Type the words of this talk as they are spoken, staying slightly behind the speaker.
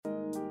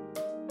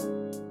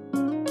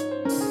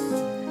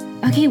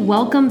Okay,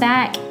 welcome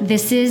back.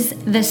 This is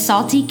the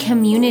Salty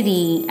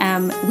Community.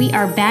 We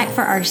are back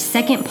for our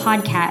second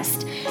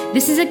podcast.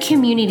 This is a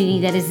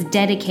community that is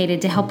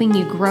dedicated to helping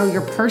you grow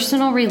your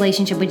personal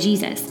relationship with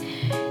Jesus.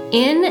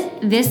 In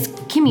this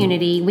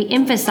community, we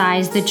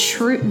emphasize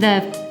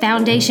the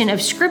foundation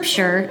of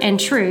Scripture and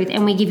truth,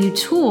 and we give you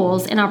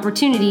tools and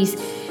opportunities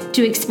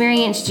to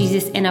experience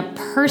Jesus in a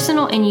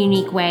personal and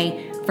unique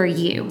way for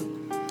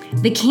you.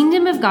 The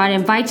kingdom of God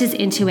invites us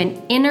into an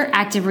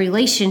interactive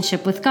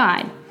relationship with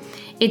God.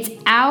 It's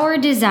our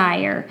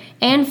desire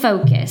and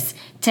focus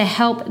to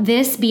help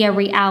this be a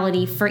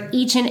reality for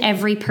each and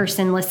every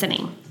person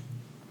listening.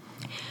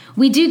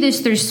 We do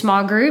this through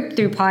small group,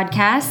 through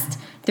podcast,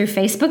 through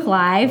Facebook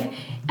Live,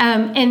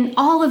 and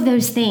all of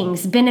those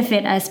things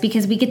benefit us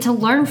because we get to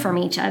learn from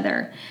each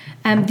other.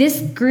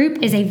 This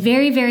group is a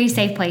very, very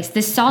safe place.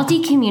 The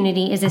Salty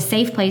Community is a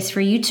safe place for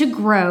you to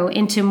grow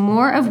into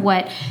more of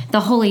what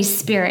the Holy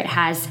Spirit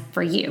has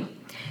for you.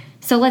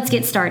 So let's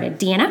get started.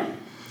 Deanna?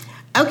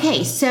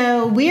 Okay,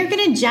 so we're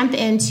going to jump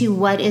into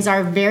what is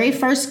our very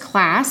first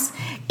class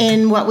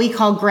in what we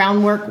call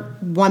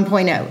Groundwork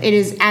 1.0. It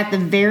is at the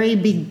very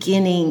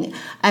beginning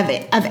of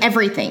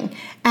everything.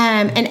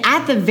 And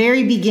at the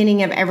very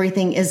beginning of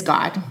everything is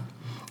God.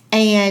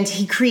 And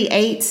He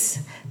creates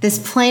this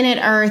planet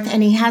Earth,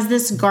 and He has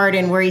this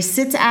garden where He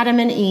sits Adam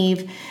and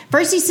Eve.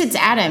 First, He sits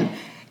Adam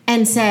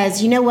and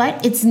says, you know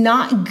what? It's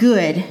not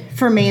good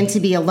for man to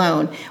be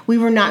alone. We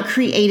were not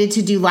created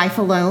to do life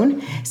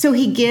alone. So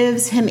He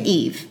gives him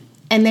Eve.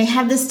 And they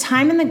have this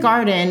time in the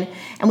garden,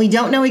 and we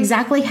don't know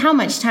exactly how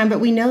much time, but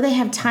we know they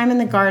have time in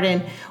the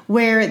garden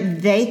where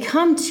they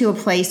come to a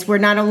place where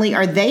not only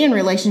are they in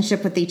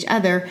relationship with each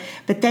other,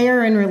 but they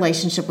are in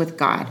relationship with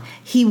God.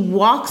 He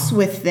walks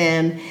with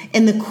them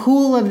in the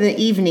cool of the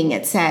evening,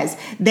 it says.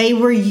 They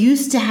were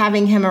used to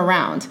having Him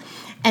around.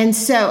 And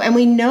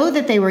we know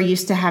that they were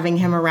used to having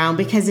Him around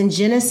because in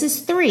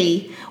Genesis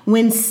 3,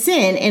 when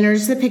sin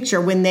enters the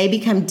picture, when they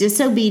become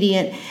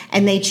disobedient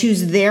and they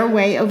choose their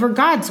way over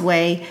God's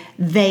way,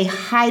 they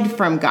hide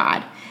from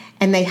God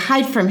and they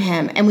hide from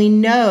Him. And we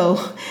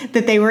know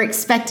that they were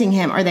expecting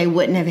Him or they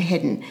wouldn't have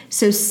hidden.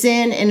 So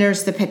sin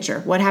enters the picture.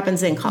 What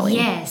happens then, Colleen?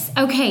 Yes.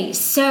 Okay.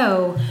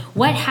 So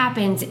what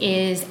happens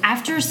is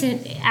after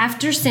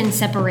sin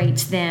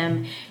separates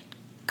them,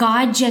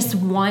 God just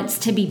wants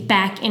to be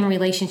back in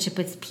relationship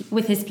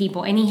with His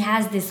people. And He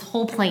has this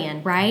whole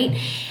plan, right?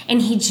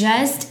 And He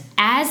just,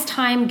 as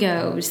time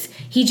goes,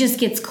 He just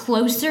gets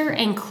closer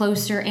and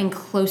closer and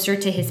closer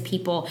to His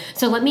people.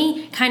 So let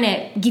me kind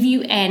of give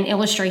you an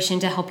illustration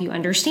to help you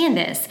understand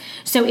this.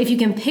 So if you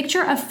can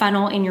picture a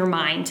funnel in your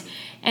mind,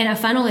 and a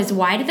funnel is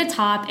wide at the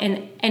top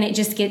and it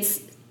just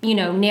gets,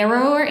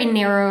 narrower and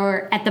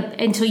narrower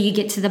until you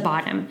get to the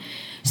bottom.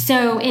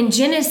 So in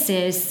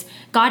Genesis,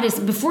 God is,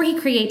 before He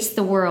creates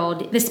the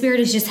world, the Spirit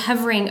is just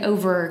hovering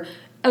over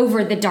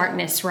the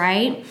darkness,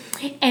 right?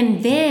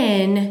 And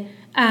then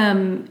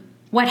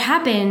what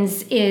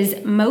happens is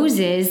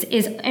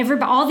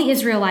all the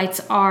Israelites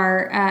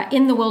are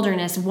in the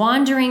wilderness,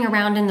 wandering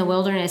around in the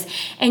wilderness,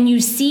 and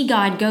you see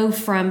God go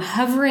from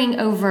hovering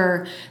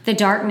over the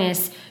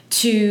darkness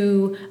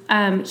to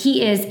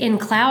He is in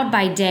cloud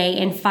by day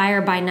and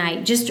fire by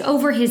night, just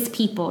over His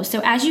people.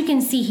 So as you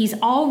can see, He's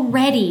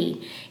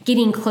already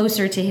getting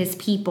closer to His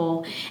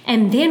people.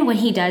 And then what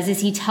He does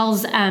is He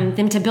tells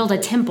them to build a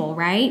temple,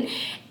 right?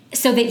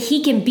 So that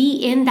He can be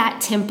in that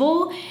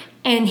temple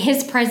and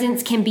His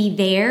presence can be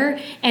there.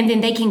 And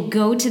then they can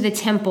go to the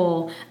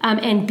temple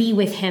and be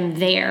with Him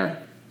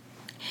there.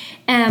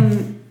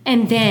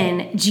 And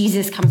then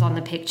Jesus comes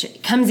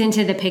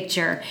into the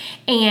picture,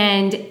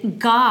 and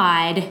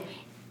God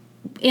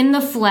in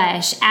the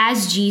flesh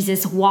as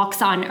Jesus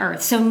walks on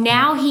earth. So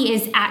now He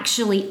is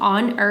actually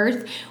on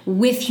earth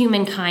with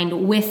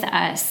humankind, with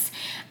us.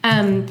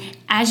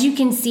 As you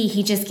can see,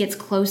 He just gets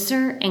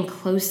closer and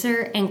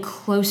closer and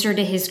closer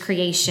to His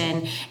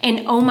creation.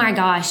 And oh my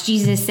gosh,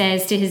 Jesus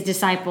says to His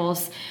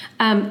disciples,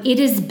 it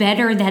is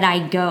better that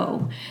I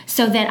go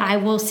so that I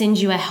will send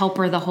you a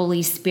helper, the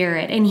Holy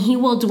Spirit, and He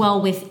will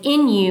dwell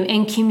within you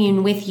and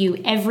commune with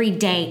you every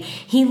day.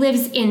 He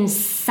lives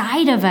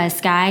inside of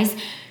us, guys.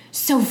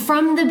 So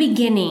from the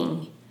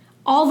beginning,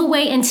 all the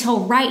way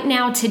until right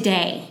now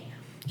today,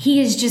 He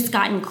has just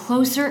gotten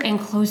closer and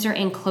closer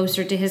and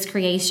closer to His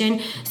creation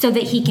so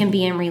that He can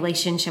be in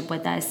relationship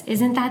with us.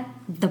 Isn't that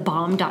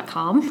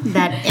thebomb.com?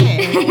 That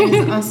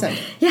is awesome.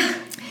 Yeah.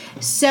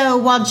 So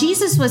while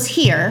Jesus was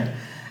here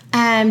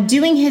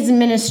doing His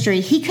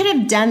ministry, He could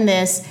have done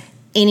this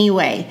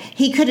anyway.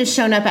 He could have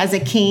shown up as a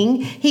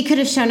king. He could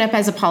have shown up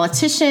as a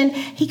politician.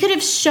 He could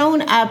have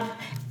shown up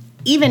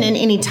even in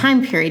any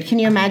time period. Can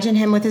you imagine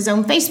Him with His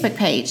own Facebook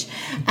page,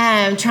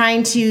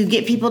 trying to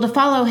get people to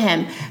follow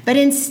Him? But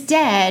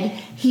instead,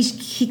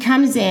 he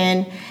comes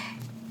in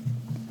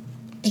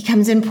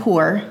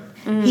poor.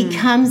 He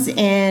comes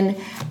in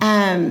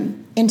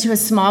into a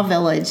small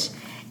village,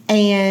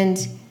 and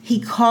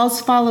He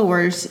calls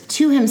followers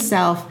to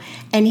Himself,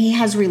 and he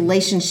has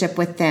relationship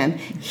with them.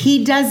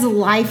 He does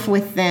life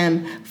with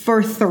them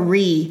for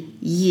 3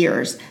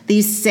 years.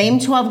 These same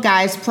 12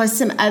 guys, plus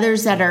some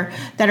others that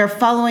are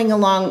following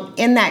along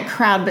in that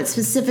crowd, but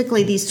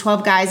specifically these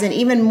 12 guys, and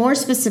even more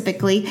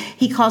specifically,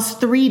 he calls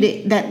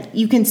 3 that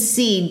you can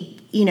see,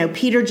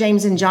 Peter,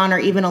 James, and John are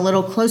even a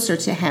little closer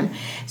to him.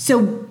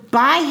 So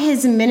by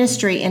his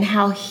ministry and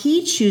how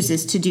he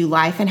chooses to do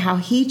life and how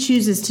he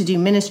chooses to do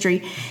ministry,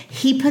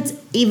 he puts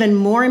even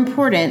more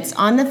importance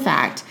on the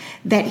fact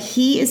that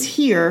he is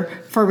here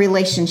for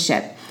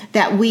relationship,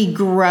 that we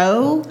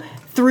grow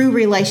through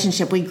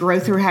relationship. We grow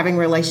through having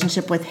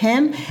relationship with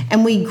him,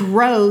 and we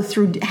grow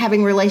through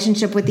having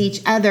relationship with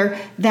each other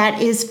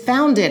that is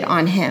founded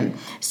on him.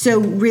 So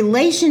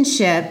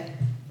relationship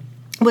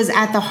was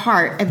at the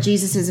heart of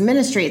Jesus's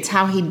ministry. It's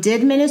how he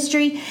did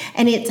ministry,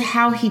 and it's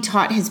how he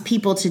taught his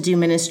people to do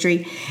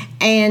ministry.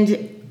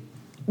 And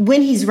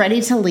when he's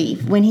ready to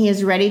leave, when he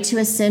is ready to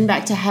ascend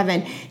back to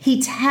heaven,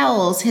 he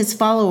tells his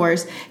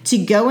followers to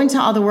go into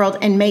all the world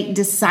and make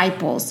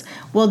disciples.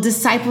 Well,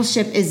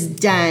 discipleship is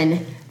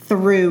done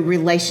through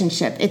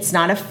relationship. It's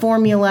not a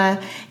formula.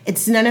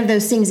 It's none of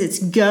those things. It's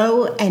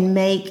go and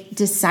make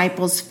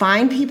disciples.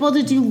 Find people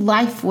to do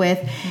life with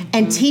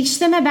and teach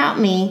them about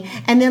me,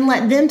 and then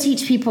let them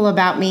teach people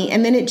about me.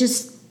 And then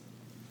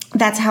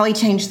that's how he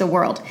changed the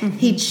world.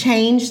 He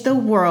changed the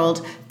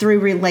world through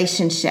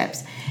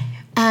relationships.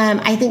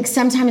 I think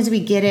sometimes we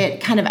get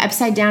it kind of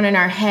upside down in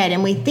our head,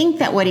 and we think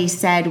that what he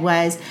said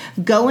was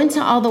go into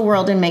all the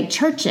world and make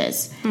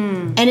churches.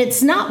 And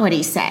it's not what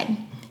he said.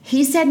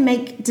 He said,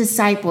 make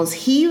disciples.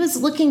 He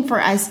was looking for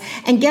us.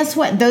 And guess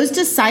what? Those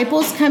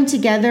disciples come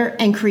together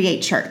and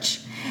create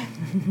church.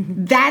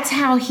 That's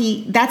how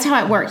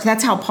it worked.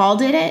 That's how Paul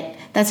did it.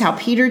 That's how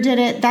Peter did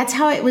it. That's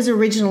how it was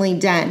originally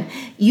done.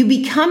 You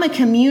become a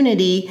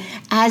community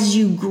as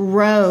you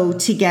grow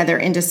together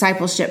in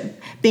discipleship,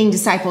 being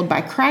discipled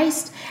by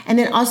Christ, and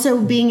then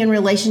also being in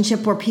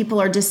relationship where people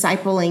are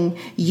discipling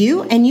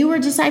you and you are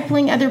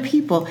discipling other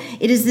people.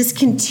 It is this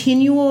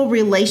continual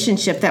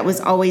relationship that was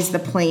always the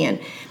plan.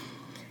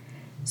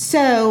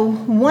 So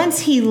once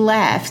he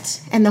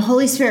left and the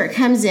Holy Spirit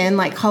comes in,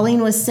 like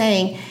Colleen was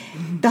saying,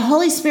 the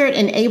Holy Spirit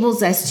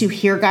enables us to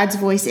hear God's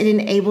voice. It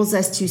enables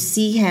us to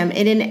see him.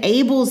 It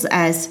enables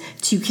us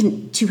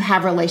to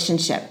have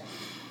relationship.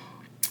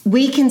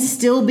 We can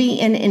still be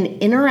in an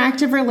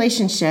interactive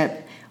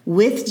relationship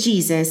with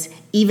Jesus,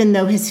 even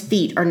though his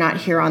feet are not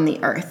here on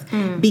the earth,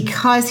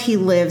 because he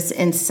lives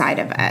inside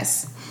of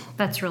us.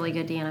 That's really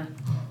good, Deanna.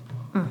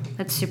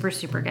 That's super,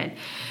 super good.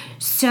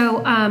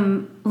 So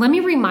let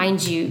me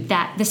remind you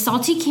that the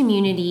Salty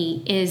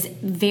community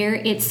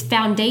it's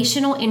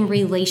foundational in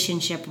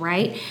relationship,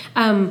 right?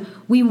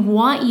 We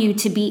want you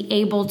to be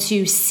able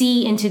to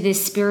see into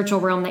this spiritual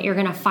realm that you're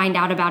going to find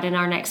out about in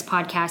our next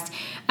podcast.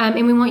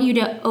 And we want you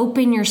to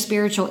open your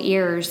spiritual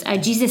ears.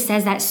 Jesus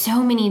says that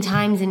so many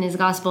times in his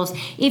Gospels.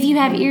 If you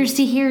have ears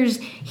to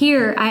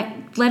hear,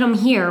 let them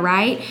hear,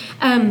 right?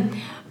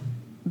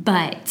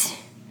 But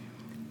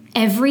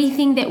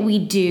everything that we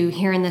do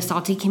here in the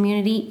Salty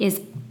community is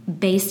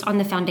based on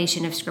the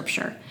foundation of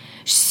Scripture.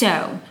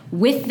 So,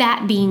 with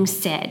that being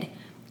said,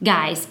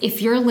 guys,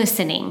 if you're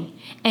listening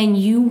and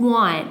you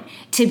want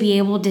to be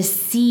able to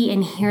see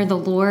and hear the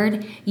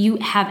Lord, you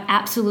have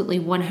absolutely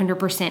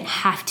 100%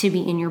 have to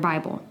be in your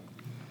Bible,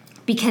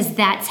 because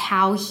that's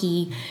how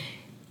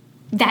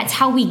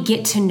we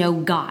get to know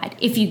God.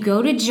 If you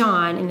go to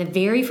John in the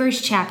very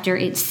first chapter,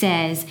 it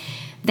says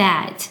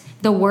that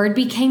the Word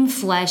became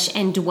flesh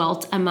and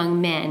dwelt among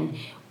men.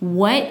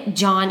 What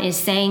John is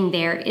saying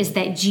there is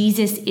that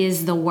Jesus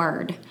is the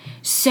Word.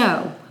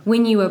 So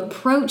when you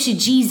approach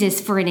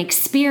Jesus for an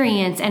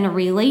experience and a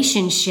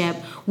relationship,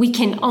 we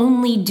can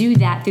only do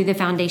that through the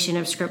foundation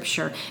of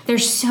Scripture.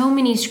 There's so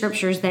many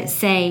scriptures that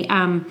say,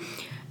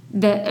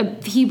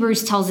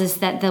 Hebrews tells us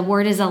that the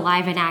Word is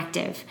alive and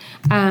active.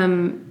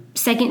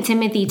 2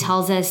 Timothy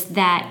tells us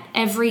that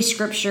every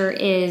scripture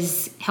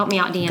is, help me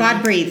out, Deanna.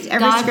 God-breathed.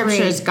 Every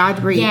scripture is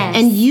God-breathed. Yes.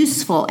 And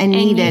useful and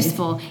needed.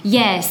 Useful.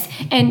 Yes.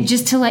 And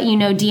just to let you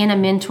know, Deanna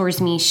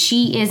mentors me.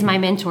 She is my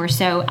mentor.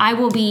 So I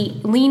will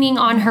be leaning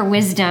on her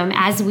wisdom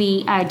as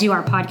we do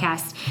our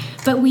podcast.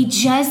 But we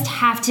just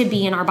have to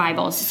be in our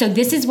Bibles. So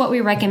this is what we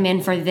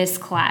recommend for this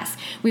class.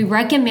 We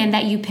recommend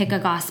that you pick a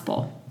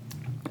gospel.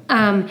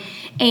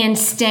 And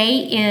stay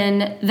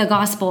in the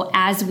gospel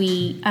as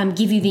we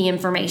give you the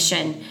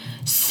information,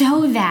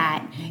 so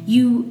that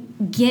you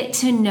get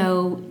to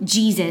know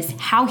Jesus,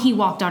 how he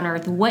walked on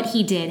earth, what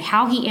he did,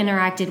 how he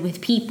interacted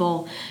with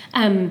people.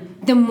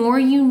 The more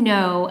you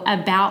know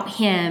about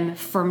him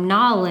from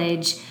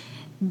knowledge,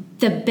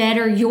 the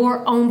better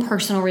your own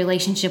personal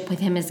relationship with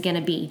him is going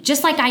to be.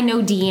 Just like I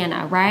know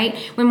Deanna, right?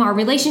 When our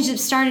relationship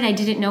started, I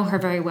didn't know her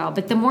very well,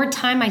 but the more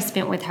time I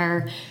spent with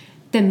her,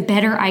 the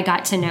better I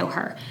got to know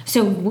her.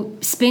 So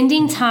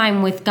spending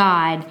time with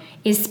God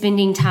is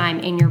spending time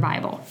in your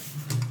Bible.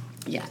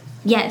 Yeah.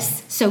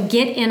 Yes. So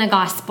get in a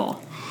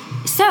gospel.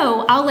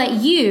 So I'll let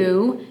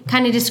you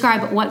kind of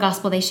describe what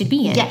gospel they should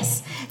be in.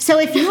 Yes. So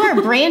if you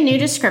are brand new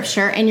to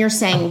Scripture and you're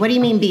saying, what do you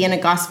mean be in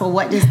a gospel?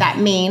 What does that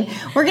mean?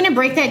 We're going to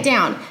break that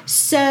down.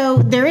 So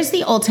there is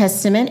the Old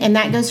Testament, and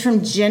that goes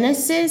from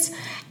Genesis,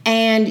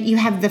 and you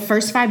have the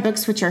first 5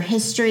 books, which are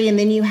history, and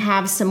then you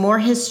have some more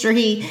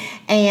history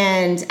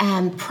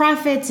and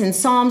prophets and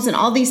Psalms and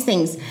all these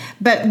things.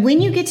 But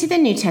when you get to the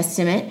New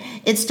Testament,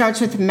 it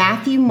starts with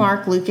Matthew,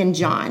 Mark, Luke, and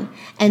John.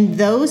 And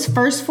those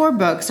first 4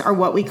 books are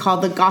what we call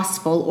the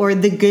gospel or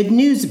the good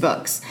news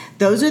books.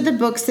 Those are the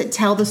books that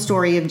tell the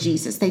story of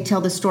Jesus. They tell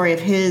the story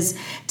of his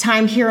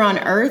time here on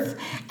earth.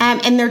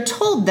 And they're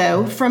told,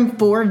 though, from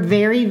 4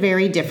 very,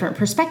 very different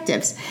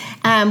perspectives,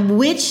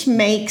 which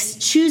makes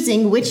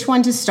choosing which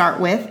one to start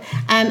with,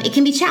 it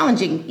can be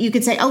challenging. You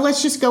could say, oh,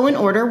 let's just go in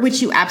order,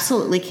 which you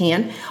absolutely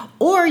can.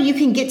 Or you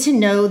can get to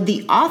know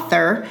the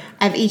author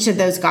of each of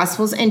those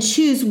gospels and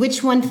choose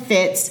which one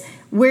fits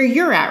where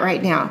you're at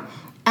right now.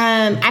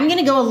 I'm going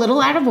to go a little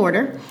out of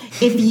order.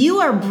 If you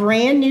are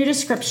brand new to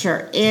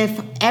Scripture,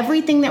 if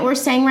everything that we're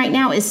saying right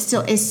now is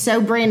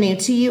so brand new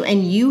to you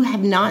and you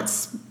have not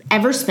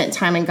ever spent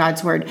time in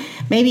God's Word,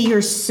 maybe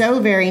you're so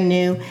very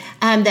new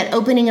that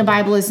opening a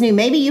Bible is new.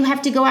 Maybe you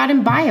have to go out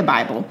and buy a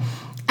Bible.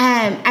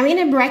 I'm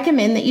going to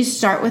recommend that you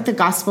start with the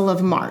Gospel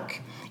of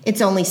Mark.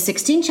 It's only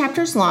 16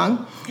 chapters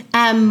long.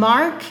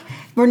 Mark,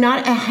 we're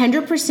not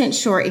 100%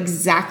 sure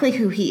exactly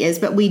who he is,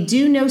 but we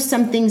do know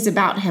some things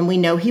about him. We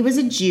know he was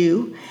a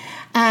Jew,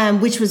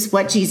 which was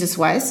what Jesus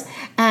was.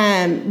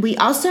 We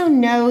also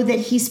know that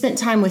he spent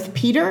time with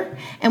Peter,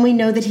 and we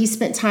know that he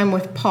spent time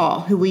with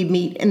Paul, who we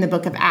meet in the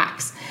book of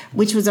Acts,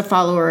 which was a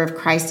follower of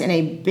Christ and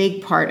a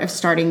big part of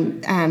starting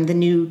the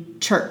new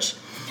church.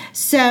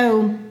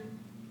 So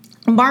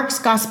Mark's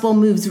gospel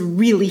moves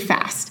really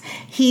fast.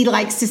 He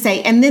likes to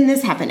say, and then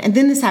this happened, and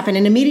then this happened,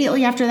 and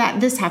immediately after that,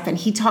 this happened.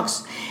 He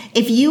talks,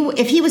 if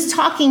he was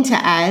talking to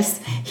us,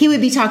 he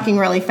would be talking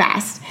really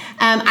fast.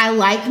 I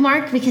like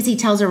Mark because he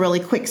tells a really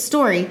quick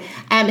story.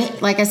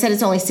 Like I said,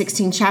 it's only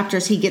 16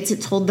 chapters. He gets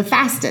it told the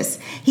fastest.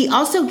 He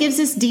also gives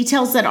us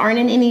details that aren't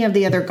in any of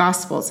the other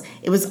gospels.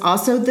 It was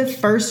also the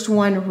first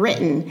one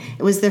written.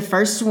 It was the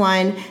first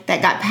one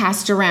that got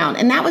passed around.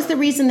 And that was the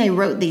reason they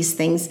wrote these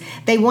things.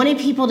 They wanted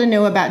people to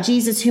know about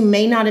Jesus who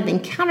may not have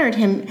encountered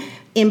him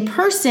in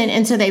person,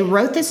 and so they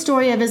wrote the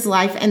story of his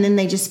life and then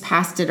they just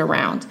passed it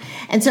around.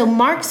 And so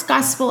Mark's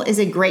gospel is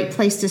a great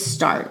place to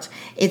start.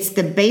 It's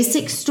the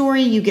basic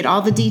story. You get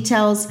all the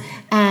details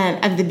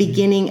of the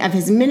beginning of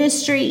his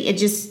ministry.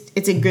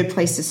 It's a good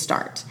place to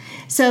start.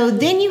 So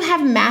then you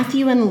have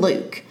Matthew and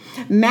Luke.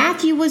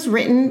 Matthew was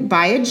written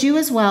by a Jew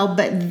as well,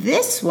 but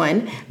this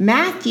one,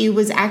 Matthew,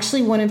 was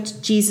actually one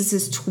of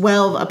Jesus's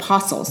 12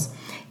 apostles.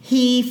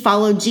 He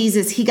followed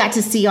Jesus. He got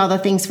to see all the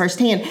things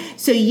firsthand.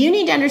 So you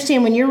need to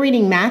understand when you're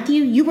reading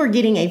Matthew, you are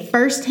getting a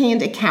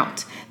firsthand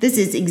account. This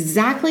is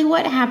exactly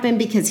what happened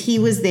because he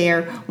was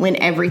there when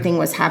everything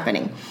was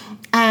happening.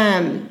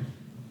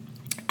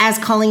 As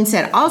Colleen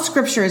said, all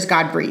Scripture is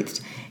God-breathed.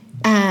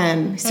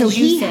 So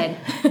he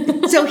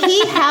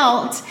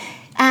helped.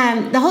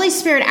 The Holy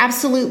Spirit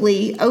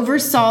absolutely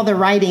oversaw the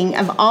writing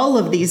of all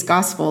of these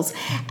Gospels.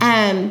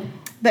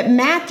 But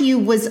Matthew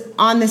was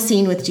on the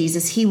scene with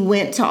Jesus. He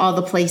went to all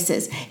the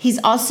places. He's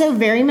also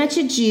very much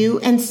a Jew.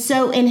 And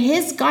so in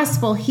his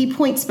gospel, he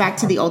points back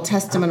to the Old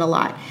Testament a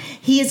lot.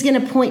 He is going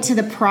to point to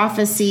the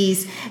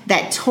prophecies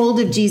that told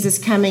of Jesus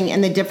coming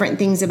and the different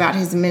things about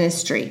his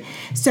ministry.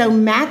 So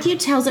Matthew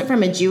tells it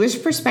from a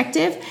Jewish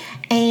perspective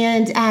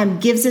and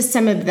gives us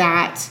some of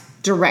that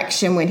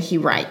direction when he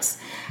writes.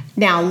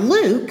 Now,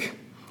 Luke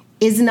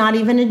is not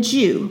even a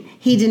Jew.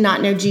 He did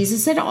not know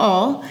Jesus at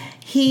all.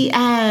 He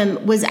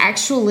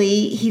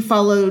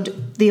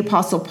followed the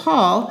Apostle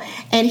Paul,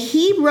 and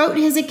he wrote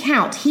his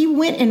account. He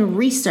went and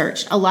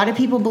researched. A lot of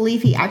people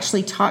believe he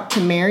actually talked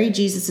to Mary,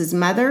 Jesus'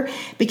 mother,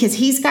 because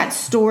he's got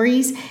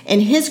stories in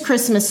his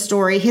Christmas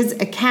story, his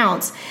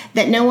accounts,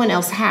 that no one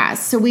else has.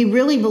 So we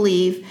really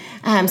believe,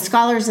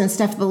 scholars and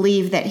stuff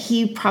believe that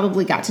he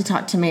probably got to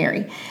talk to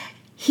Mary.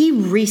 He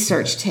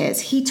researched his.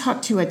 He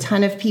talked to a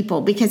ton of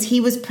people because he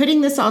was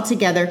putting this all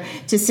together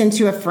to send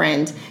to a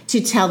friend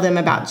to tell them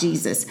about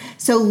Jesus.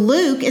 So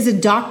Luke is a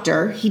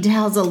doctor. He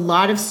tells a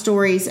lot of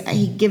stories.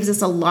 He gives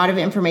us a lot of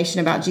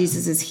information about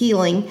Jesus'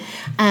 healing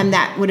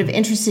that would have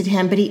interested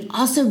him, but he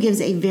also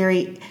gives a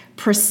very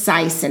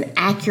precise and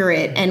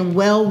accurate and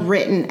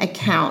well-written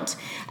account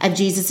of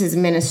Jesus'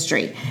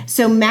 ministry.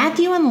 So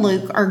Matthew and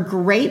Luke are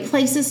great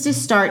places to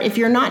start if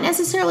you're not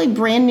necessarily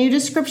brand new to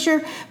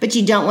Scripture, but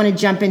you don't want to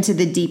jump into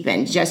the deep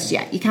end just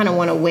yet. You kind of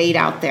want to wade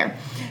out there.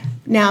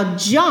 Now,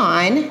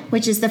 John,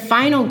 which is the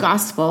final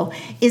gospel,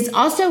 is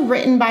also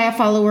written by a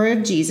follower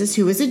of Jesus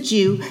who was a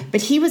Jew,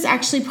 but he was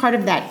actually part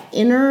of that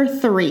inner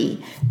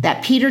 3,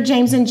 that Peter,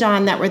 James, and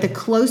John that were the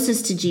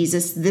closest to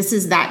Jesus. This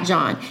is that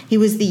John. He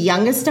was the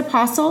youngest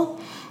apostle.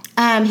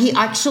 He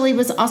actually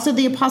was also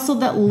the apostle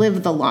that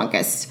lived the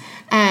longest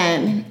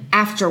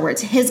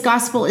afterwards. His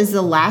gospel is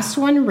the last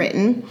one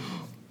written.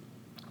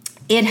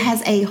 It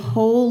has a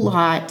whole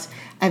lot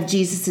of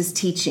Jesus'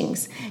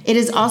 teachings. It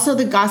is also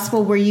the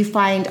gospel where you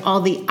find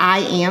all the I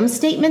am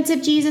statements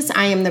of Jesus.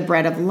 I am the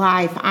bread of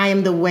life. I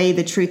am the way,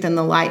 the truth, and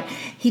the light.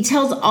 He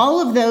tells all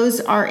of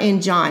those are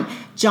in John.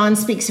 John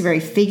speaks very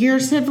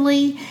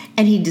figuratively,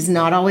 and he does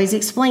not always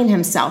explain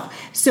himself.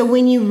 So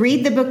when you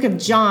read the book of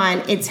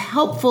John, it's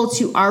helpful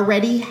to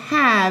already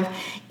have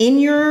in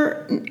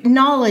your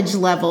knowledge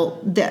level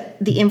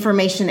the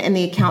information and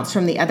the accounts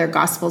from the other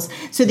gospels,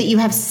 so that you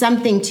have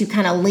something to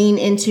kind of lean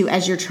into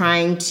as you're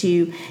trying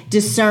to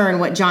discern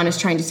what John is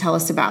trying to tell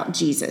us about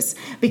Jesus.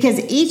 Because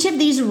each of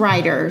these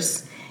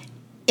writers,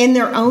 in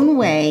their own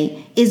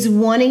way, is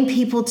wanting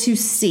people to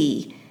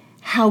see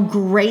how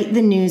great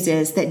the news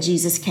is that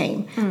Jesus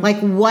came, like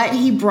what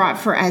he brought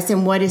for us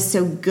and what is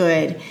so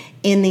good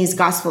in these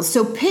gospels.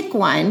 So pick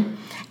one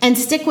and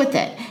stick with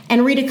it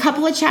and read a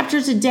couple of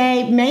chapters a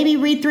day, maybe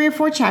read 3 or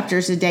 4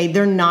 chapters a day.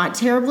 They're not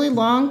terribly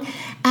long.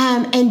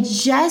 And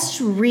just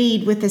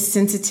read with a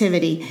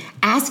sensitivity,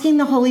 asking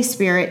the Holy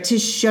Spirit to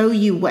show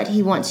you what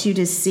he wants you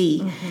to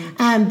see.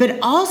 But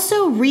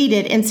also read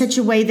it in such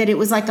a way that it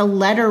was like a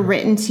letter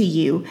written to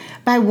you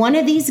by one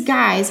of these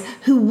guys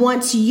who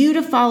wants you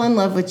to fall in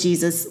love with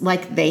Jesus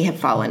like they have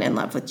fallen in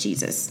love with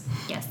Jesus.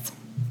 Yes,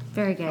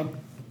 very good.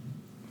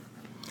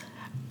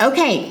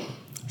 Okay,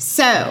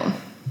 so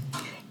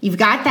you've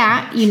got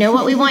that. You know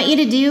what we want you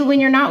to do when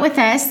you're not with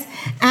us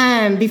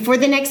before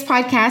the next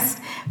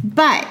podcast.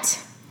 But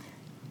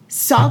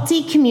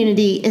Salty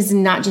Community is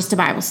not just a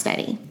Bible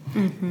study.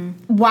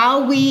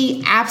 While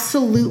we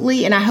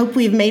absolutely, and I hope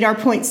we've made our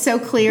point so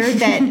clear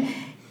that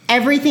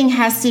everything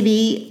has to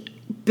be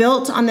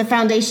built on the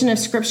foundation of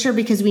Scripture,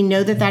 because we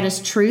know that that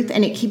is truth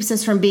and it keeps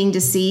us from being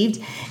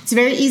deceived. It's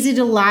very easy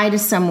to lie to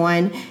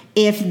someone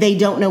if they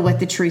don't know what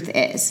the truth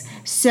is.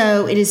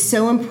 So it is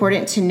so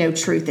important to know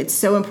truth. It's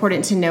so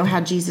important to know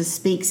how Jesus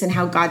speaks and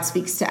how God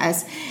speaks to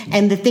us,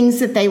 and the things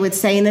that they would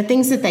say and the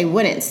things that they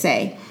wouldn't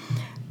say.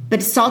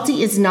 But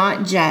Salty is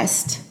not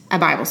just a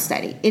Bible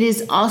study. It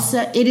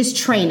is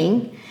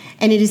training,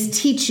 and it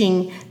is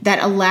teaching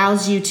that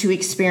allows you to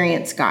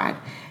experience God,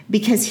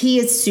 because he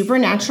is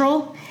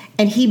supernatural.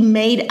 And he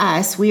made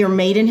us, we are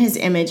made in his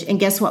image, and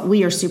guess what?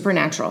 We are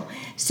supernatural.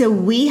 So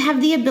we have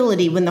the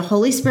ability, when the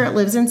Holy Spirit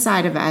lives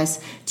inside of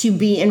us, to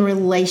be in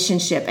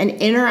relationship, an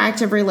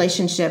interactive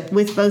relationship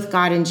with both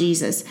God and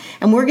Jesus.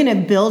 And we're going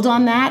to build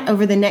on that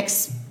over the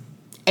next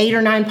 8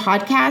 or 9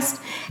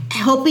 podcasts,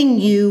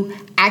 helping you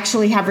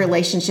actually have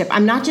relationship.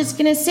 I'm not just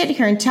going to sit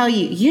here and tell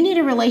you, you need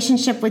a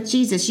relationship with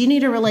Jesus. You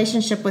need a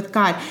relationship with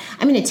God.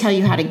 I'm going to tell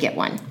you how to get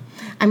one.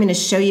 I'm going to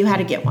show you how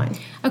to get one.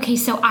 Okay,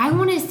 so I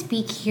want to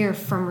speak here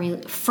from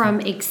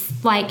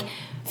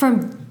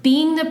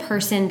being the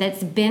person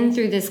that's been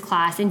through this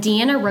class. And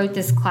Deanna wrote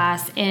this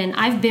class, and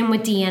I've been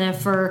with Deanna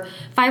for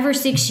 5 or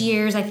 6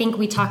 years. I think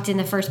we talked in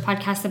the first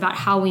podcast about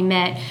how we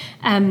met.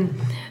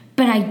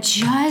 But I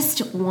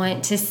just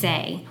want to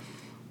say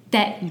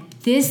that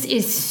this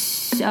is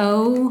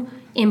so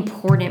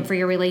important for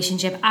your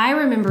relationship. I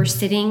remember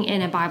sitting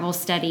in a Bible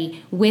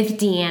study with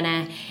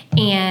Deanna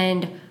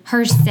and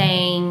her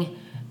saying,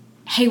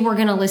 hey, we're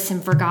going to listen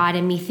for God,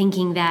 and me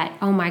thinking that,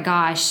 oh my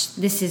gosh,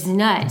 this is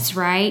nuts,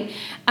 right?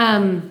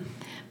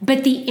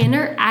 But the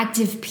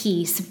interactive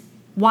piece,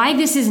 why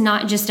this is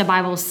not just a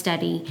Bible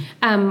study,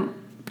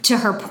 to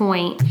her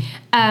point,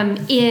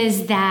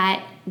 is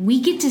that we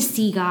get to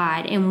see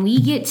God, and we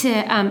get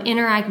to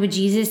interact with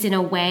Jesus in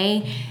a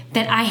way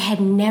that I had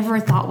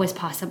never thought was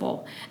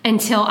possible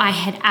until I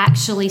had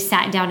actually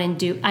sat down and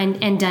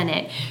done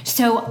it.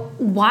 So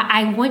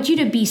I want you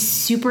to be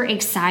super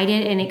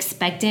excited and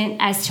expectant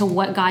as to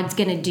what God's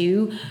going to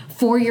do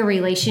for your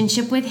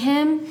relationship with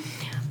him,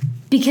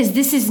 because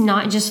this is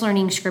not just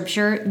learning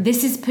Scripture.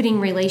 This is putting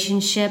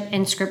relationship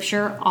and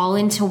Scripture all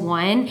into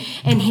one,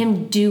 and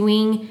him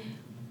doing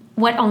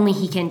what only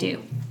he can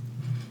do.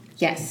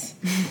 Yes.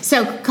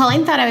 So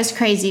Colleen thought I was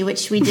crazy,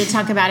 which we did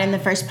talk about in the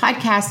first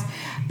podcast,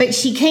 but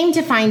she came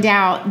to find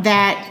out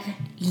that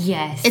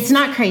yes, it's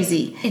not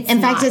crazy. In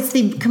fact, it's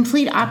the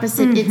complete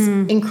opposite. It's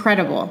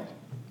incredible.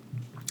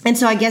 And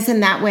so I guess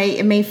in that way,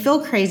 it may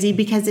feel crazy,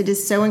 because it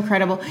is so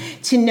incredible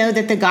to know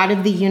that the God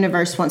of the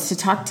universe wants to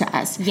talk to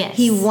us. Yes.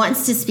 He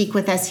wants to speak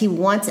with us. He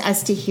wants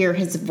us to hear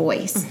his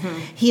voice.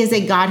 He is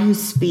a God who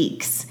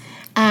speaks.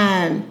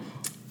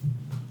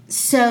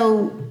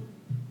 So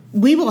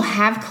we will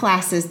have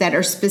classes that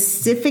are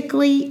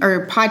specifically,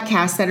 or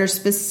podcasts that are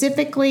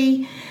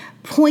specifically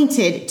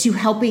pointed to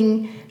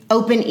helping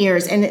open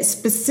ears, and it's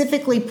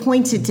specifically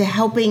pointed to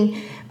helping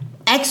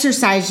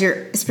exercise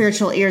your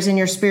spiritual ears and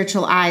your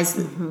spiritual eyes.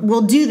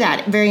 We'll do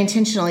that very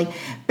intentionally.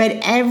 But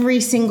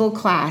every single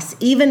class,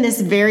 even this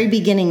very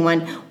beginning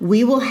one,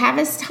 we will have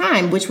this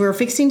time, which we're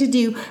fixing to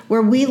do,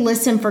 where we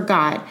listen for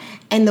God.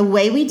 And the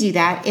way we do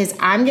that is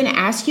I'm going to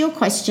ask you a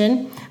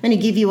question. I'm going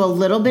to give you a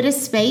little bit of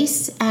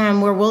space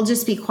where we'll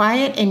just be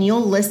quiet, and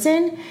you'll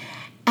listen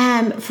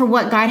for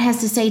what God has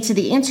to say to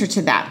the answer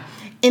to that.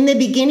 In the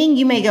beginning,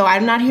 you may go,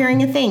 I'm not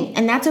hearing a thing,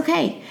 and that's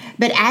okay.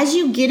 But as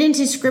you get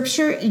into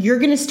scripture, you're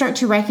going to start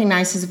to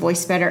recognize his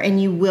voice better,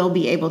 and you will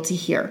be able to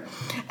hear.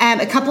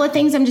 A couple of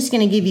things I'm just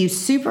going to give you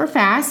super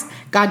fast.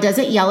 God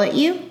doesn't yell at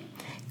you.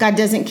 God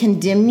doesn't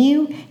condemn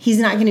you. He's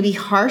not going to be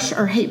harsh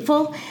or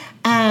hateful.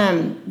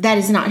 That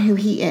is not who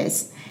he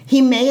is. He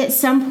may at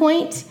some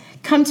point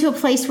come to a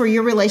place where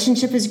your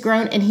relationship has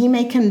grown, and he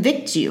may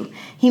convict you.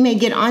 He may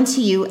get onto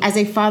you as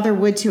a father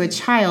would to a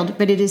child,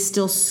 but it is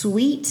still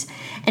sweet,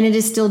 and it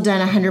is still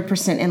done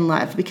 100% in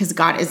love, because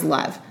God is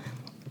love.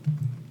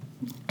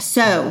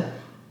 So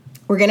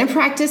we're going to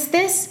practice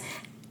this.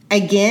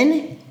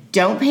 Again,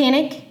 don't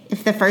panic.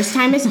 If the first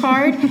time is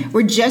hard,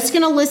 we're just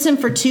going to listen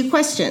for 2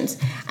 questions.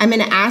 I'm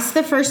going to ask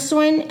the first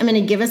one. I'm going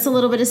to give us a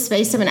little bit of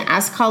space. I'm going to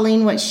ask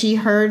Colleen what she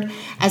heard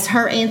as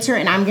her answer,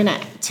 and I'm going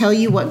to tell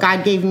you what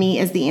God gave me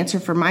as the answer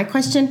for my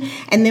question,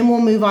 and then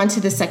we'll move on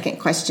to the second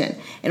question.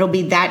 It'll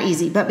be that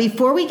easy. But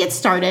before we get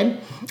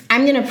started,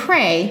 I'm going to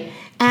pray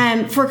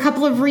for a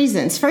couple of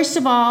reasons. First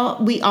of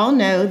all, we all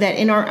know that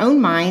in our own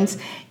minds,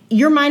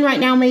 your mind right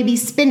now may be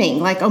spinning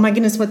like, oh my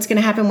goodness, what's going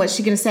to happen? What's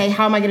she going to say?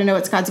 How am I going to know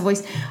it's God's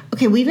voice?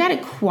 Okay, we've got to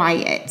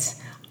quiet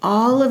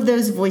all of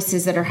those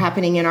voices that are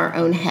happening in our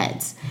own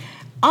heads.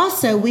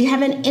 Also, we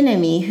have an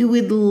enemy who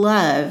would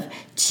love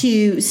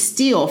to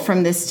steal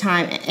from this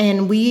time,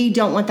 and we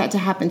don't want that to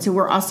happen. So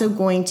we're also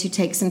going to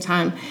take some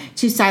time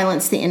to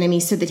silence the enemy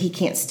so that he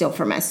can't steal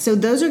from us. So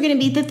those are going to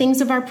be the things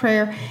of our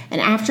prayer.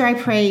 And after I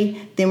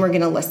pray, then we're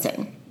going to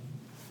listen.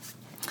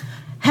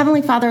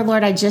 Heavenly Father,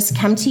 Lord, I just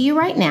come to you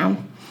right now.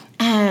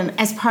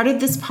 As part of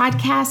this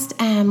podcast,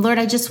 Lord,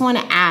 I just want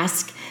to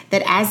ask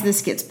that as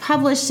this gets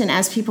published and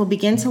as people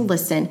begin to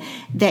listen,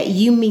 that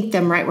you meet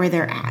them right where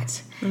they're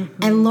at.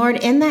 Mm-hmm. And Lord,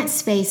 in that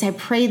space, I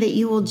pray that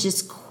you will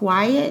just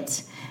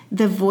quiet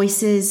the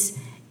voices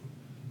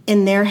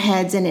in their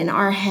heads and in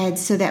our heads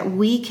so that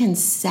we can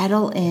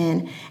settle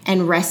in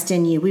and rest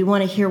in you. We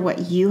want to hear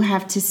what you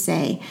have to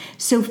say.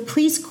 So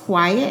please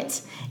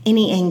quiet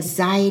any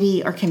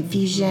anxiety or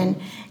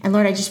confusion. And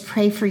Lord, I just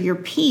pray for your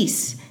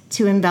peace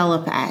to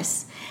envelop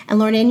us. And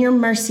Lord, in your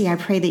mercy, I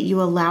pray that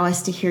you allow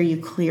us to hear you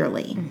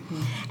clearly.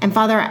 Mm-hmm. And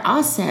Father, I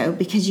also,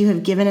 because you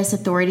have given us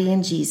authority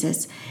in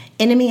Jesus,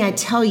 enemy, I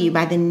tell you,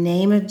 by the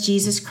name of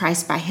Jesus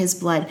Christ, by his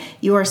blood,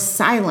 you are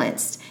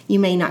silenced. You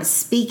may not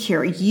speak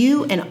here.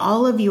 You and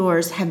all of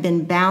yours have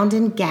been bound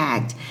and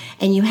gagged,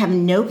 and you have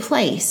no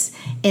place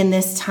in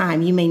this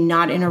time. You may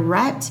not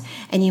interrupt,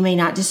 and you may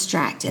not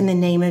distract. In the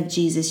name of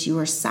Jesus, you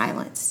are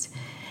silenced.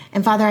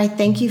 And Father, I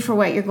thank you for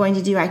what you're going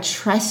to do. I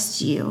trust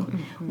you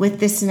with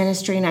this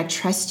ministry, and I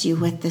trust you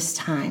with this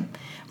time.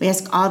 We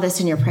ask all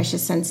this in your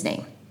precious Son's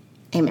name.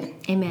 Amen.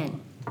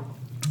 Amen.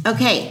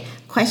 Okay,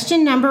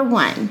 question number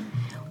 1.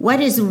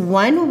 What is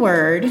one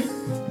word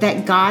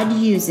that God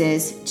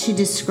uses to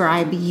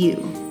describe you?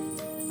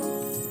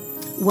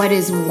 What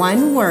is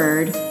one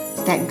word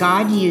that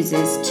God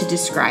uses to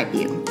describe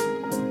you?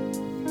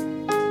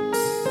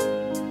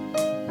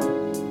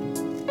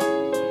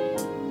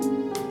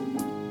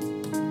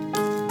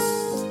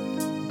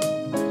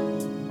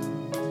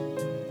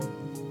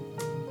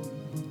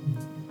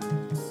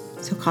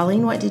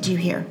 Colleen, what did you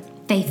hear?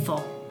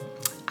 Faithful.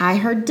 I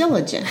heard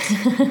diligent.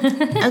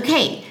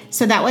 Okay,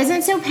 so that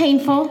wasn't so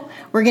painful.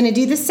 We're going to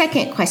do the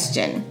second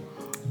question.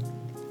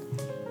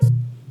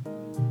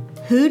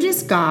 Who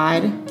does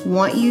God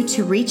want you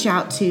to reach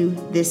out to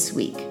this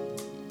week?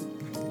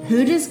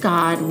 Who does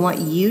God want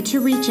you to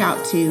reach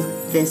out to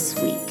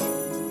this week?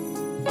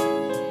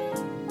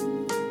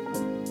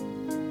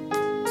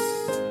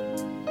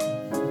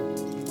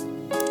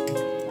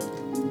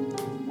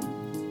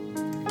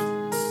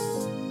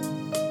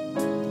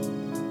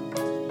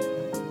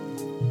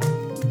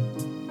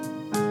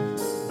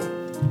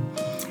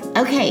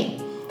 Okay,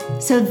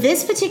 so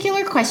this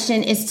particular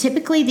question is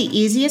typically the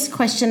easiest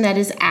question that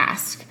is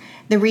asked.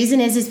 The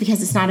reason is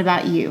because it's not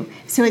about you.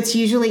 So it's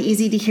usually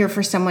easy to hear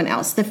for someone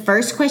else. The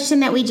first question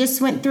that we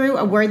just went through,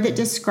 a word that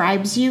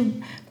describes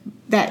you,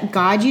 that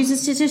God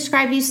uses to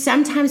describe you,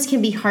 sometimes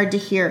can be hard to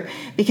hear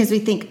because we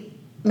think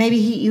maybe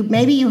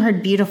you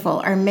heard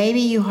beautiful, or maybe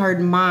you heard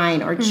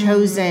mine, or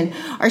chosen,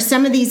 or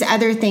some of these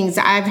other things.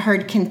 I've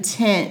heard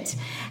content,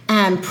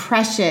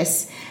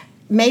 precious.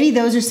 Maybe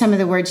those are some of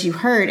the words you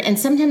heard, and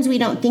sometimes we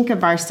don't think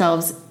of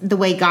ourselves the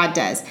way God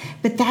does.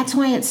 But that's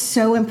why it's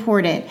so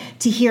important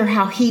to hear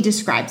how he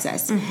describes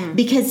us,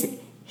 because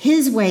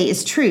his way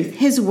is truth.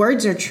 His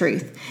words are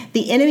truth.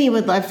 The enemy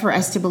would love for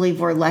us to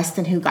believe we're less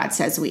than who God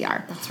says we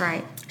are. That's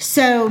right.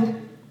 So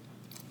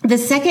the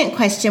second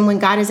question, when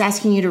God is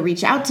asking you to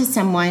reach out to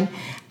someone,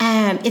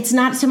 it's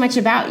not so much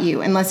about you,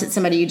 unless it's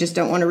somebody you just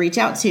don't want to reach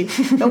out to.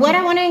 But what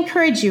I want to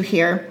encourage you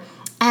here,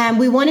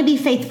 we want to be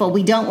faithful.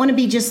 We don't want to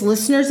be just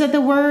listeners of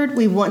the word.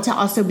 We want to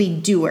also be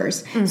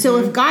doers. So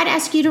if God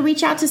asks you to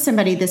reach out to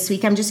somebody this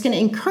week, I'm just going to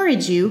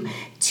encourage you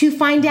to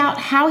find out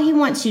how he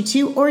wants you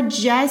to, or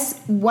just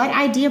what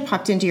idea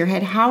popped into your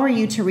head. How are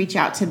you to reach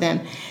out to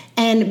them?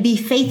 and be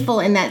faithful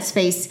in that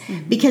space,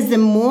 because the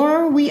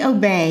more we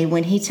obey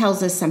when he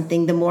tells us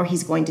something, the more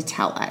he's going to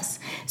tell us.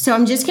 So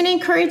I'm just going to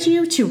encourage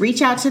you to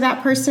reach out to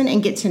that person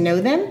and get to know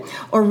them,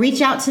 or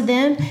reach out to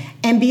them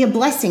and be a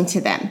blessing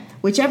to them.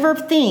 Whichever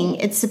thing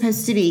it's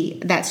supposed to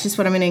be, that's just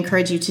what I'm going to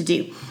encourage you to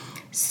do.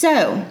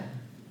 So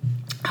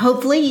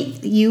hopefully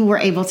you were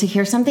able to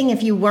hear something.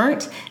 If you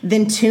weren't,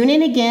 then tune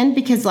in again,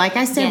 because like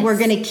I said, we're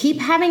going to keep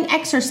having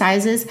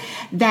exercises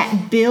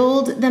that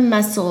build the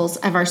muscles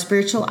of our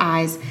spiritual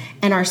eyes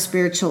and our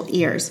spiritual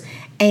ears.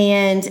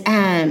 And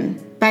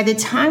by the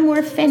time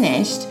we're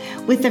finished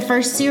with the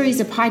first series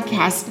of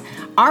podcasts,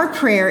 our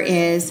prayer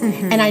is,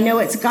 and I know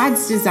it's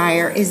God's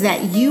desire, is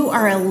that you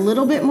are a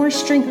little bit more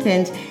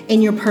strengthened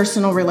in your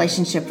personal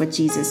relationship with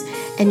Jesus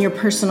and your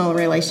personal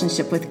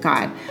relationship with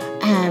God.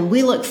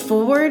 We look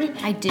forward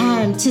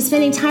to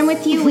spending time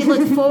with you. We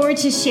look forward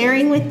to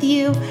sharing with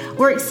you.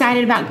 We're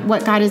excited about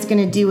what God is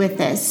going to do with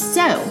this.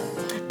 So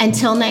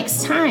until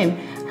next time,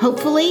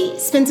 hopefully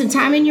spend some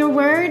time in your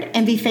word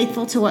and be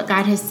faithful to what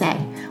God has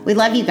said. We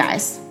love you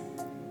guys.